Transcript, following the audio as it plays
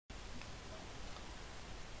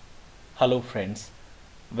Hello friends,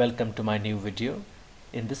 welcome to my new video.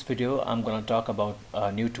 In this video I'm going to talk about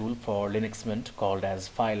a new tool for Linux Mint called as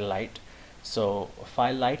Filelight. So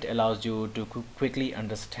Filelight allows you to quickly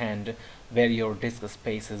understand where your disk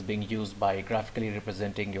space is being used by graphically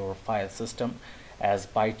representing your file system as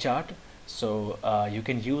pie chart. So you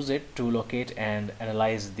can use it to locate and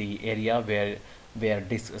analyze the area where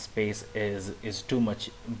disk space is too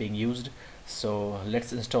much being used. So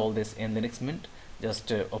let's install this in Linux Mint.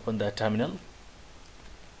 Just open the terminal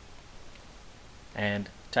and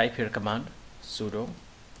type here command sudo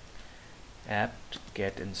apt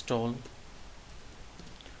get install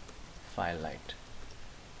Filelight.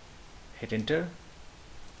 Hit enter,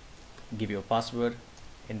 give your password,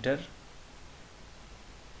 enter,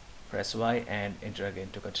 press Y and enter again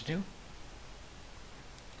to continue.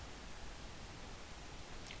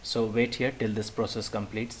 So wait here till this process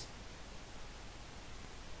completes.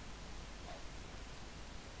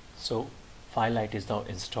 So Filelight is now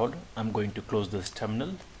installed. I'm going to close this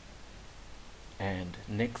terminal and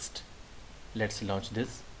next let's launch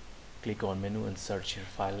this. Click on menu and search here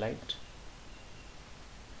Filelight.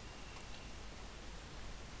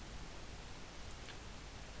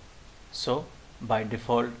 So by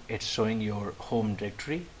default it's showing your home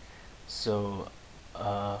directory. So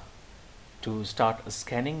to start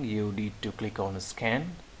scanning you need to click on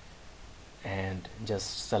scan and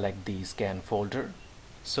just select the scan folder.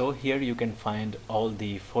 So here you can find all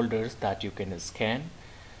the folders that you can scan,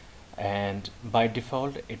 and by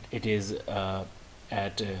default it is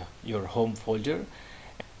at your home folder,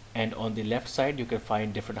 and on the left side you can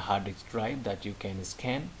find different hard disk drive that you can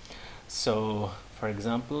scan. So for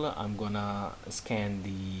example I'm gonna scan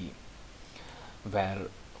the var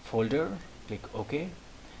folder, click OK,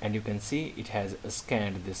 and you can see it has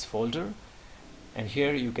scanned this folder. And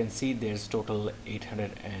here you can see there's total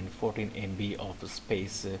 814 MB of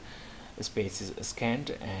space is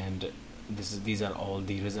scanned, and these are all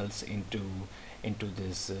the results into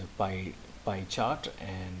this pie chart.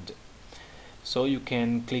 And so you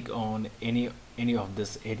can click on any of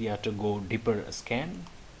this area to go deeper scan.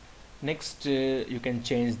 Next you can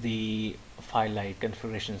change the Filelight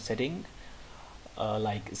configuration setting,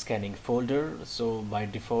 like scanning folder. So by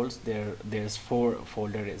default there's 4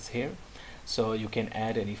 folders here. So you can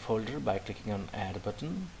add any folder by clicking on add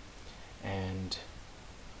button, and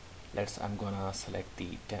I'm gonna select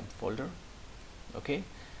the temp folder. Okay,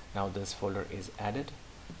 now this folder is added.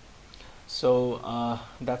 So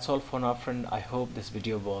that's all for now friend. I hope this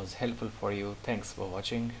video was helpful for you. Thanks for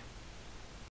watching.